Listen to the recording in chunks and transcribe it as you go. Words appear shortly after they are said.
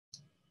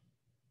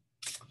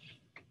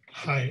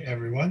Hi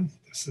everyone,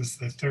 this is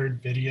the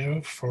third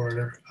video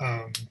for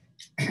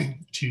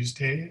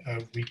Tuesday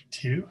of week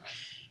 2.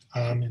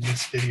 In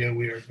this video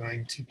we are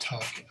going to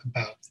talk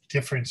about the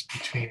difference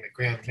between the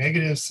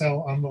gram-negative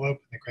cell envelope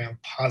and the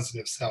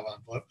gram-positive cell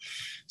envelope.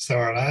 So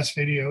our last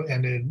video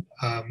ended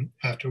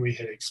after we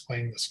had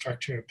explained the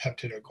structure of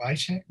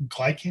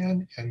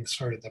peptidoglycan and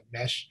sort of the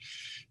mesh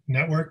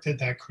network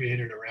that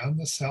created around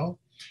the cell.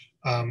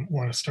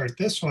 Want to start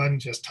this one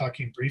just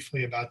talking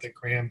briefly about the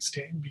gram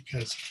stain,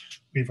 because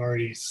we've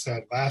already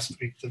said last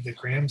week that the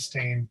gram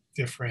stain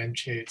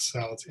differentiates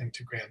cells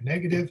into gram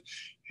negative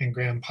and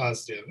gram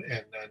positive.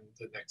 And then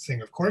the next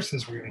thing, of course,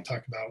 is we're going to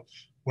talk about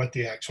what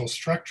the actual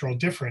structural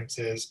difference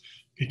is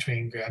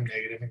between gram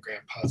negative and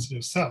gram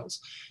positive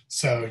cells.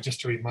 So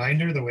just a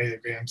reminder, the way the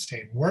gram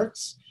stain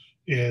works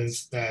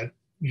is that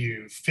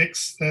you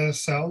fix the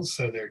cells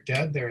so they're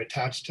dead, they're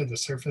attached to the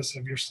surface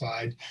of your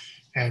slide,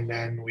 and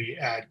then we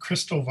add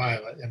crystal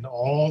violet, and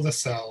all the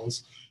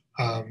cells,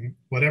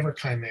 whatever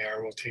kind they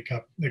are, will take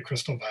up the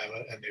crystal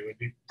violet and they would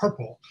be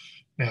purple.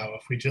 Now,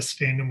 if we just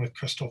stain them with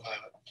crystal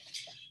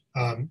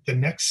violet, the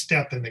next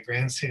step in the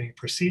gram staining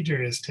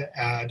procedure is to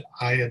add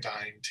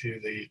iodine to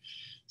the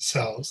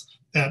cells.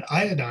 That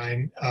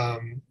iodine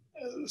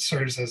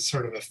serves as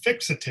sort of a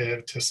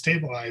fixative to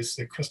stabilize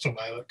the crystal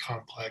violet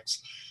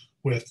complex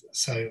with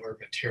cellular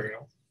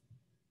material.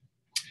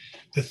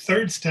 The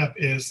third step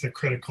is the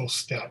critical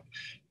step.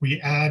 We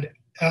add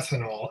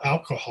ethanol,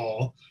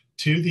 alcohol,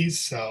 to these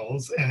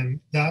cells, and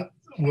that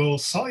will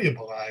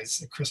solubilize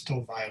the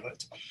crystal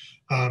violet.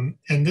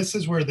 And this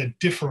is where the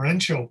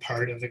differential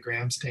part of the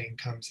gram stain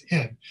comes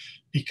in,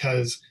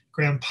 because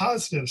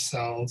gram-positive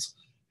cells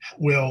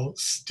will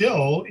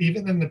still,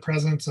 even in the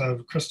presence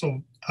of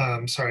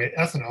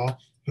ethanol,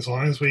 as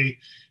long as we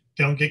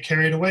don't get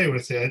carried away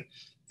with it,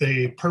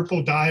 the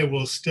purple dye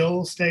will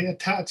still stay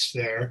attached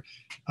there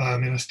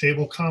in a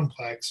stable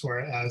complex,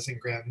 whereas in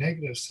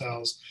gram-negative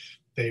cells,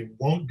 they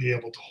won't be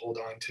able to hold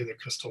on to the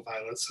crystal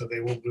violet, so they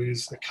will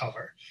lose the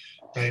color,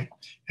 right?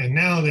 And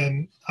now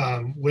then,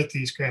 with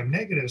these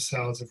gram-negative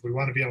cells, if we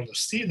want to be able to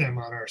see them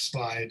on our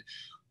slide,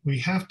 we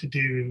have to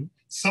do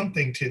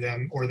something to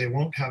them, or they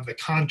won't have the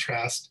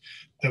contrast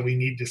that we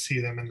need to see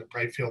them in the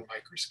bright field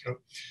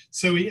microscope.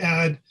 So we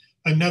add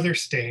another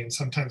stain.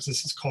 Sometimes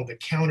this is called the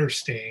counter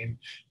stain,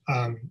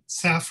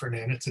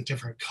 safranin. It's a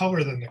different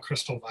color than the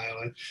crystal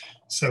violet,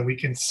 so we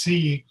can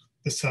see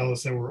the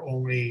cells that were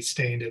only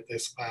stained at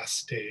this last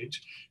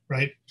stage,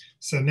 right?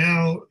 So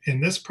now in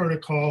this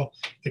protocol,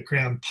 the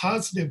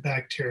gram-positive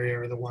bacteria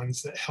are the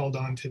ones that held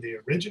on to the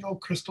original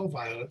crystal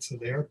violet, so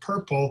they are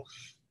purple.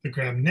 The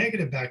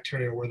gram-negative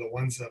bacteria were the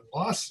ones that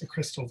lost the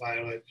crystal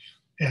violet,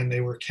 and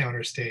they were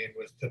counterstained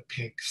with the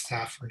pink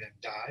safranin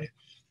dye.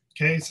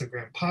 Okay, so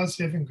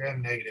gram-positive and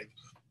gram-negative.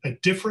 A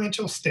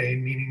differential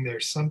stain, meaning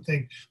there's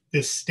something,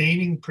 this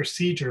staining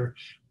procedure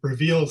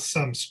reveals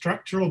some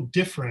structural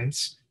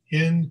difference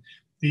in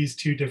these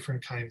two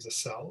different kinds of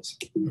cells.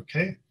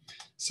 Okay,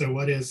 so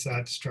what is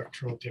that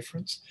structural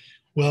difference?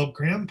 Well,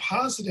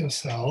 gram-positive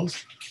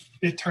cells,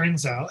 it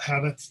turns out,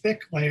 have a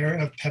thick layer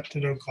of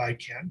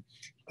peptidoglycan.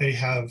 They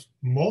have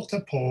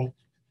multiple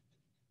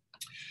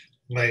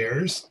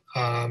layers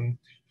of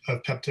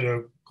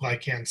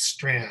peptidoglycan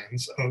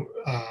strands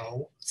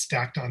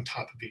stacked on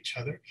top of each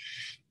other.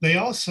 They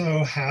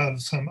also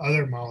have some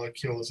other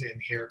molecules in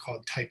here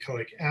called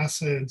teichoic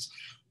acids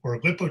or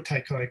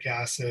lipoteichoic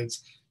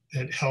acids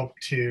that help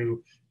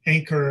to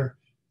anchor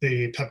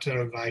the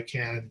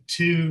peptidoglycan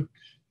to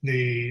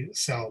the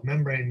cell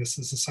membrane. This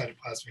is the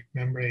cytoplasmic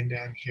membrane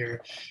down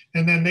here.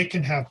 And then they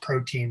can have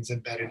proteins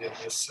embedded in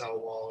this cell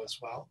wall as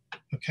well.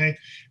 Okay,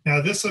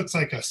 now this looks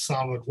like a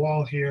solid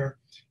wall here.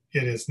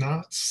 It is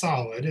not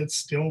solid, it's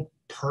still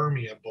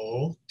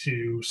permeable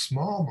to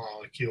small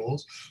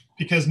molecules,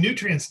 because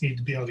nutrients need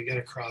to be able to get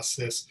across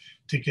this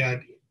to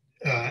get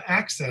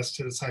access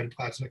to the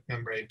cytoplasmic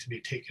membrane to be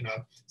taken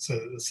up so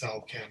that the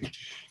cell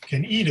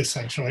can eat,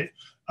 essentially.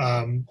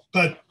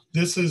 But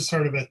this is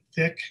sort of a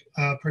thick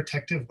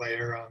protective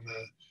layer on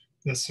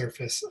the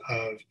surface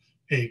of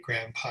a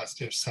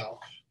gram-positive cell.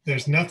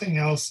 There's nothing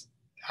else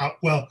out,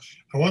 well,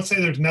 I won't say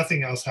there's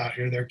nothing else out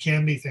here. There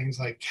can be things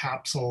like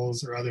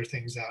capsules or other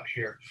things out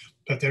here,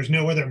 but there's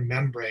no other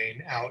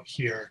membrane out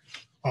here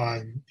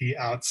on the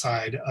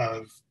outside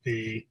of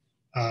the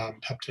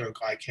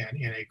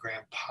peptidoglycan in a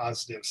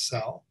gram-positive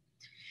cell.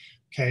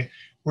 Okay,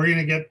 we're going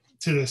to get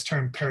to this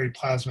term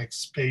periplasmic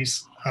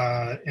space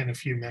in a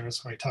few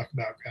minutes when we talk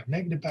about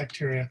gram-negative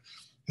bacteria.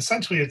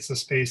 Essentially, it's the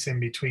space in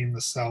between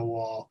the cell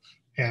wall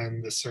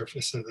and the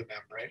surface of the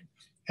membrane,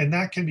 and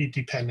that can be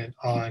dependent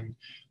on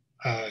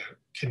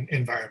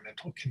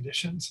environmental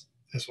conditions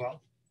as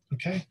well.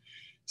 Okay,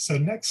 so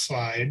next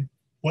slide.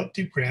 What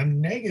do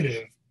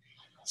gram-negative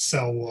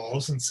cell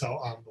walls and cell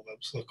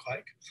envelopes look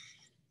like?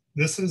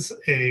 This is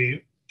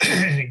an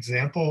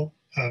example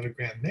of a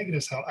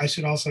gram-negative cell. I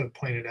should also have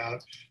pointed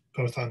out,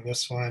 both on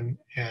this one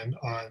and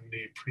on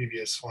the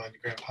previous one,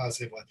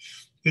 gram-positive one,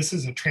 this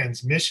is a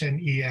transmission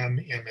EM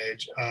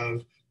image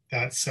of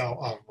that cell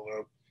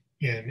envelope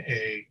in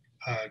a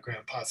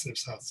gram-positive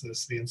cells. So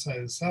this is the inside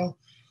of the cell,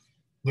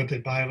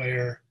 lipid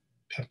bilayer,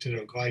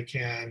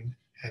 peptidoglycan,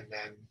 and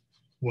then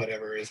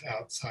whatever is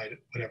outside,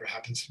 whatever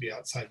happens to be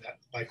outside that,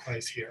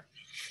 likewise here.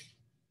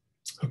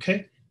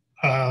 Okay.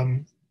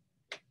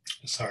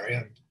 Sorry,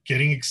 I'm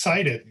getting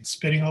excited and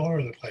spitting all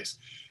over the place.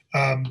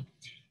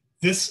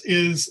 This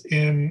is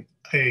in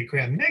a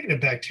gram-negative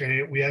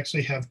bacteria. We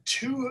actually have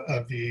two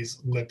of these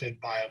lipid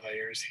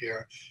bilayers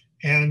here,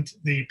 and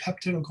the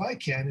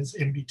peptidoglycan is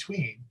in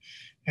between.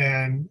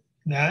 And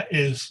that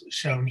is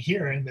shown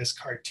here in this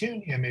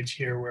cartoon image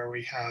here, where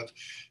we have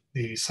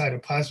the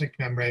cytoplasmic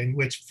membrane,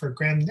 which for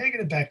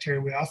gram-negative bacteria,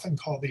 we often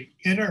call the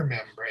inner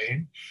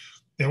membrane.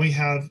 Then we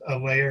have a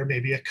layer,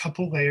 maybe a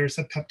couple layers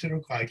of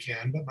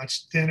peptidoglycan, but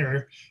much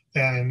thinner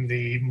than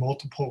the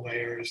multiple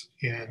layers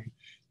in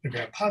the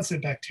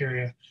gram-positive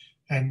bacteria.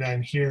 And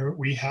then here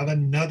we have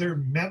another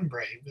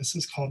membrane. This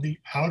is called the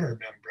outer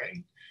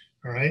membrane,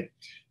 all right?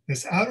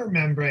 This outer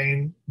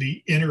membrane,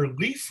 the inner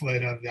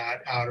leaflet of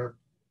that outer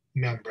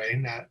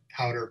membrane, that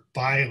outer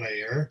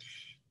bilayer,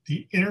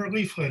 the inner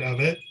leaflet of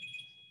it,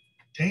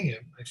 dang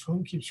it, my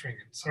phone keeps ringing,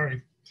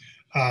 sorry,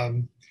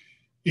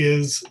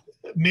 is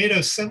made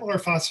of similar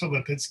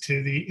phospholipids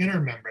to the inner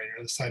membrane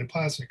or the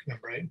cytoplasmic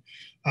membrane,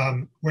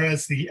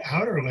 whereas the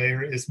outer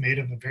layer is made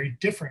of a very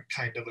different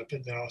kind of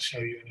lipid that I'll show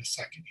you in a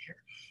second here,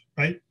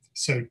 right?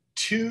 So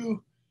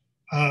two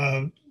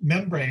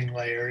membrane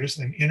layers,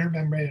 an inner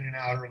membrane and an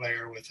outer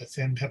layer with a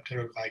thin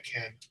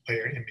peptidoglycan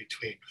layer in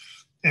between.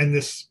 And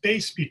the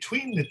space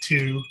between the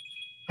two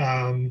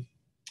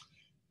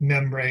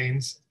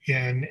membranes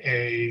in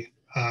a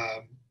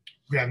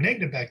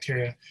gram-negative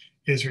bacteria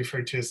is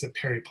referred to as the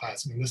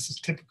periplasm. And this is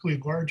typically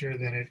larger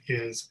than it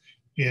is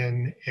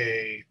in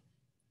a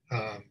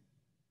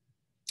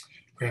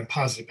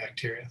gram-positive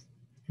bacteria,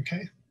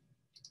 okay?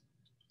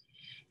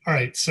 All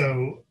right,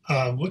 so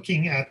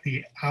looking at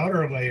the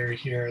outer layer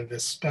here,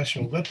 this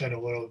special lipid a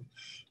little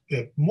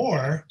bit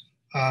more,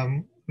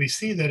 we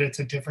see that it's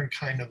a different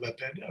kind of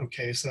lipid,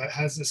 okay? So it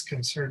has this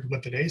conserved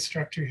lipidase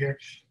structure here.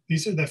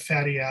 These are the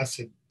fatty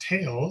acid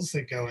tails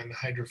that go in the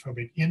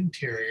hydrophobic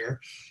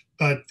interior,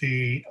 but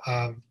the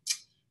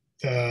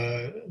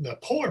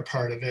polar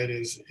part of it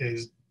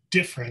is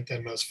different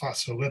than most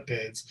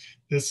phospholipids.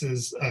 This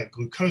is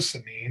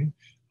glucosamine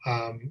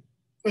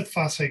with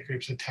phosphate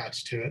groups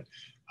attached to it.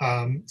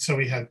 So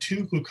we have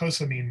two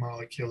glucosamine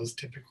molecules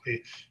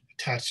typically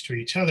attached to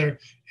each other,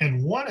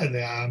 and one of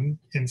them,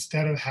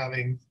 instead of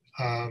having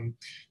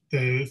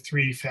the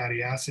three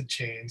fatty acid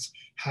chains,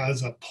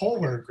 has a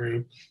polar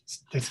group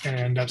that's going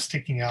to end up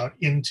sticking out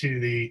into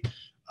the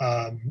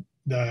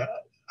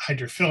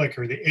hydrophilic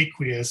or the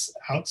aqueous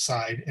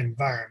outside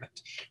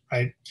environment,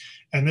 right?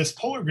 And this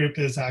polar group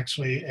is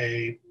actually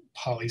a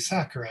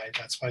polysaccharide.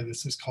 That's why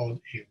this is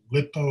called a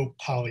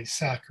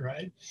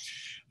lipopolysaccharide.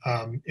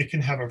 It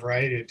can have a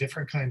variety of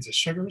different kinds of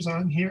sugars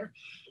on here.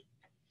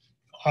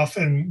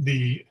 Often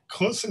the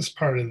closest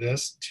part of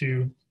this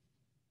to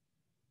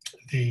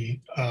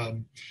the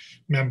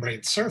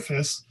membrane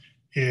surface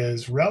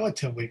is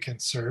relatively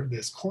conserved,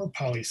 this core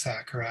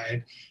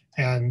polysaccharide,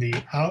 and the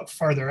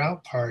farther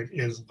out part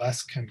is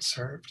less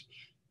conserved.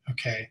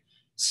 Okay,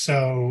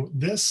 so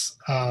this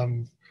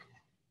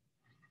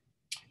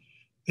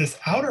this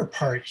outer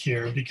part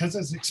here, because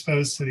it's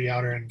exposed to the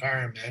outer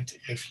environment,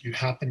 if you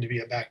happen to be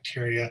a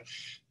bacteria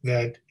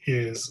that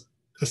is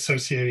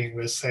associating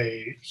with,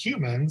 say,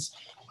 humans,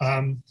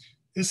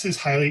 this is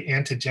highly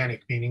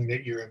antigenic, meaning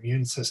that your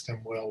immune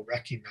system will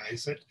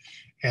recognize it.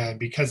 And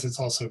because it's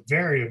also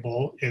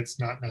variable, it's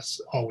not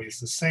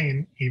always the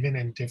same, even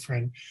in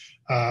different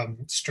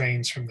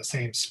strains from the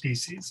same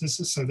species.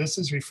 This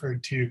is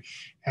referred to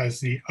as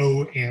the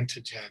O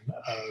antigen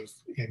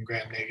in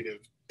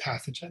gram-negative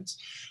pathogens.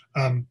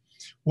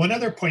 One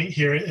other point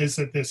here is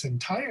that this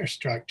entire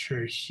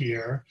structure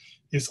here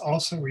is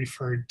also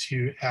referred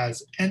to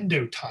as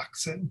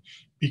endotoxin,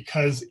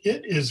 because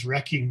it is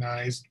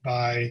recognized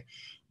by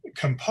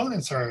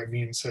components of our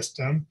immune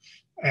system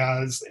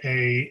as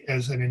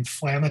an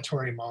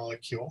inflammatory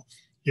molecule.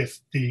 If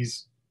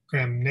these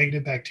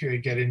gram-negative bacteria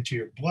get into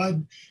your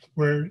blood,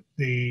 where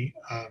the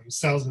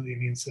cells of the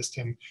immune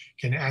system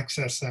can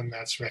access them,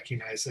 that's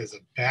recognized as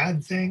a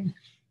bad thing.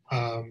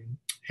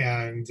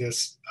 And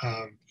this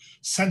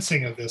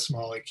sensing of this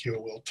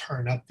molecule will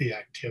turn up the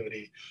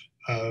activity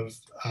of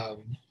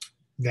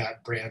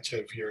that branch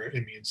of your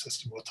immune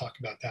system. We'll talk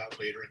about that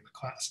later in the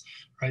class,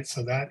 right?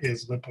 So that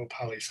is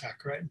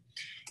lipopolysaccharide.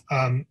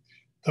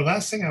 The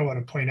last thing I want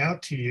to point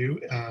out to you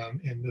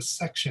in this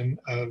section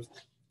of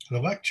the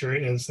lecture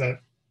is that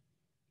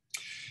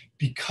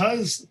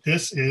because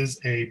this is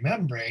a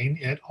membrane,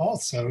 it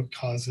also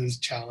causes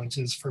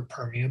challenges for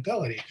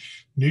permeability.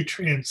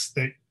 Nutrients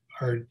that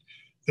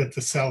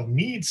the cell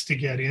needs to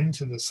get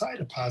into the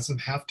cytoplasm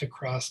have to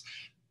cross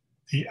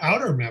the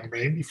outer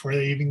membrane before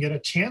they even get a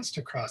chance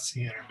to cross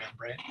the inner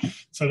membrane.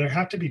 So there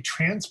have to be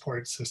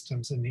transport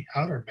systems in the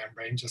outer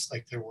membrane, just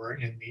like there were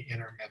in the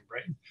inner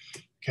membrane.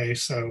 Okay,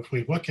 so if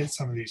we look at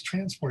some of these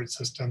transport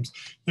systems,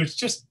 there's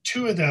just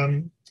two of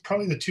them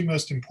probably the two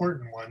most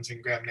important ones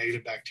in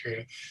gram-negative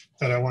bacteria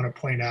that I want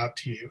to point out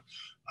to you.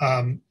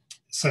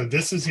 So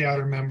this is the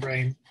outer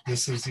membrane,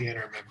 this is the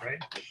inner membrane.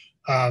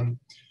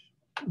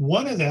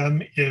 One of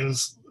them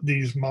is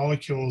these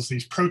molecules,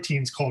 these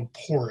proteins called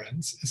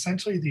porins.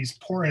 Essentially, these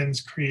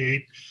porins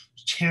create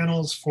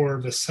channels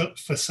for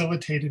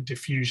facilitated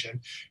diffusion.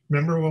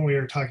 Remember when we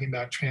were talking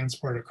about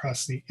transport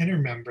across the inner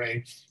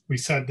membrane, we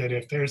said that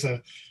if there's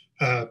a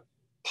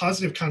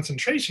positive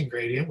concentration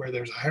gradient where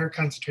there's a higher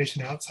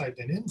concentration outside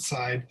than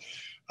inside,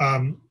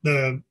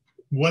 the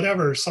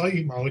whatever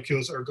solute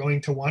molecules are going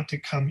to want to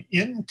come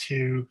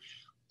into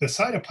the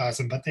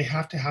cytoplasm, but they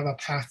have to have a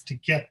path to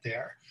get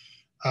there.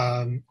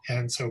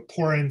 And so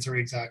porins are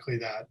exactly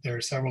that. There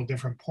are several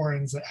different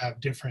porins that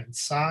have different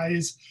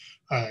size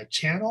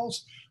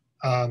channels.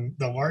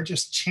 The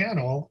largest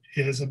channel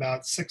is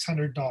about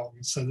 600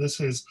 Daltons. So this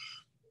is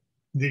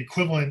the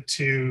equivalent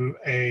to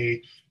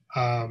an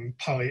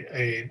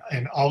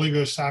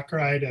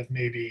oligosaccharide of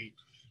maybe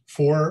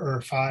 4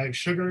 or 5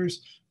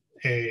 sugars,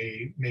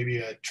 maybe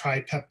a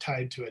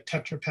tripeptide to a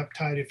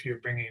tetrapeptide if you're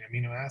bringing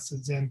amino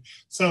acids in.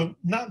 So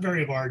not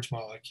very large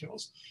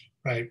molecules,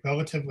 right?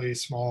 Relatively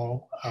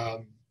small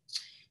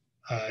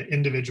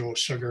individual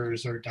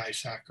sugars or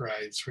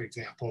disaccharides, for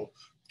example,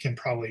 can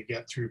probably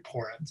get through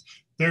porins.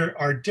 There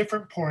are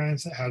different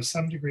porins that have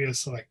some degree of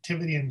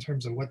selectivity in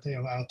terms of what they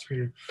allow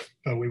through,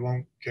 but we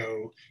won't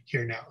go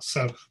here now.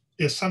 So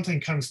if something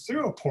comes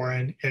through a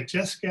porin, it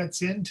just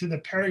gets into the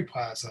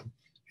periplasm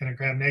in a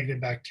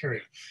gram-negative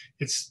bacteria.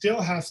 It still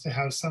has to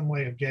have some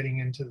way of getting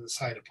into the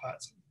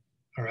cytoplasm,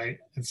 all right?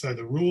 And so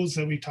the rules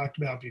that we talked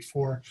about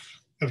before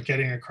of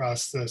getting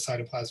across the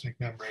cytoplasmic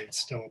membrane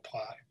still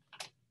apply.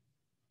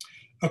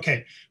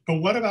 Okay, but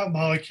what about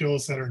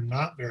molecules that are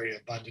not very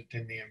abundant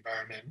in the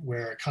environment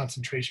where a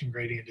concentration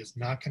gradient is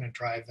not going to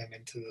drive them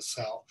into the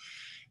cell?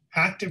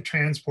 Active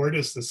transport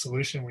is the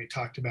solution we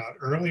talked about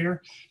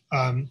earlier.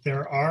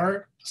 There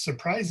are,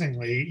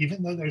 surprisingly,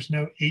 even though there's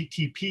no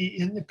ATP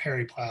in the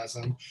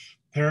periplasm,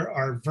 there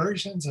are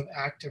versions of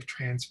active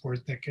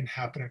transport that can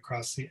happen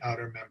across the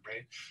outer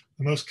membrane.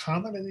 The most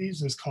common of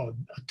these is called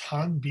a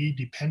TON-B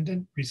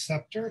dependent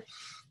receptor.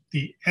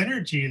 The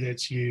energy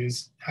that's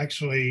used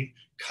actually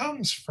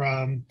comes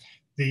from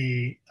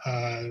the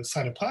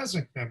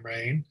cytoplasmic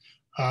membrane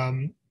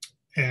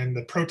and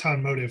the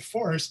proton motive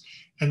force.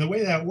 And the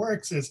way that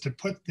works is to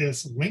put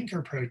this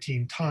linker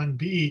protein,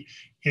 TON-B,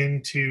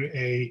 into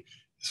a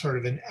sort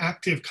of an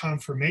active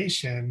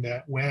conformation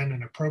that when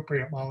an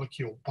appropriate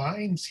molecule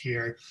binds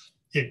here,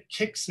 it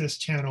kicks this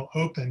channel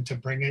open to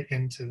bring it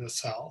into the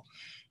cell,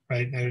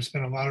 right? Now, there's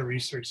been a lot of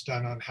research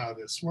done on how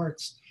this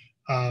works.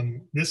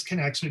 This can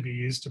actually be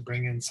used to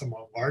bring in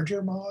somewhat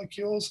larger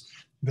molecules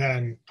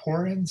than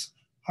porins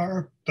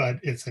are, but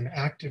it's an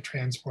active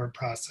transport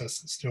process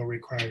that still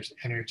requires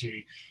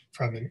energy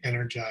from an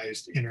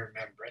energized inner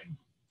membrane.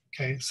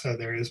 Okay, so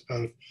there is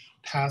both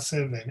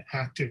passive and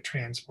active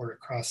transport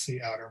across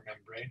the outer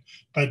membrane,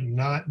 but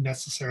not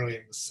necessarily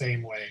in the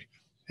same way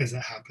as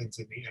it happens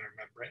in the inner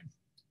membrane.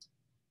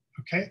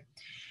 Okay.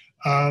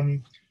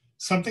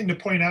 Something to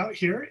point out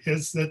here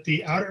is that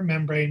the outer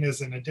membrane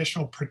is an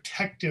additional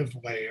protective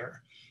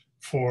layer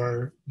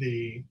for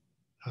the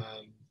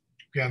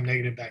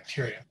gram-negative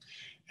bacteria.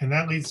 And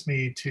that leads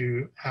me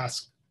to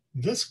ask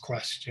this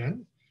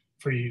question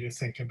for you to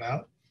think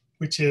about,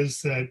 which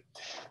is that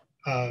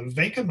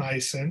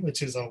vancomycin,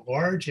 which is a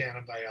large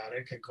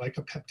antibiotic, a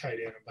glycopeptide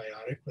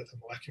antibiotic with a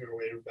molecular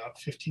weight of about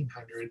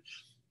 1,500,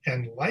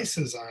 and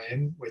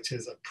lysozyme, which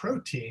is a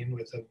protein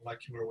with a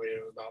molecular weight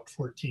of about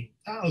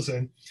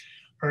 14,000,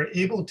 are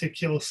able to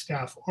kill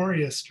Staph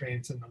aureus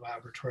strains in the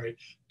laboratory,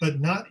 but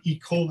not E.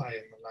 coli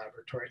in the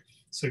laboratory.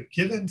 So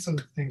given some of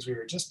the things we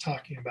were just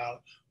talking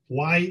about,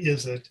 why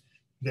is it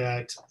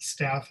that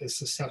Staph is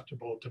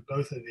susceptible to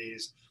both of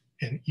these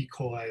and E.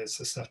 coli is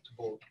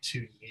susceptible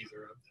to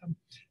neither of them?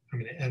 I'm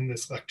going to end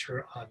this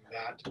lecture on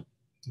that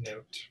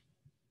note.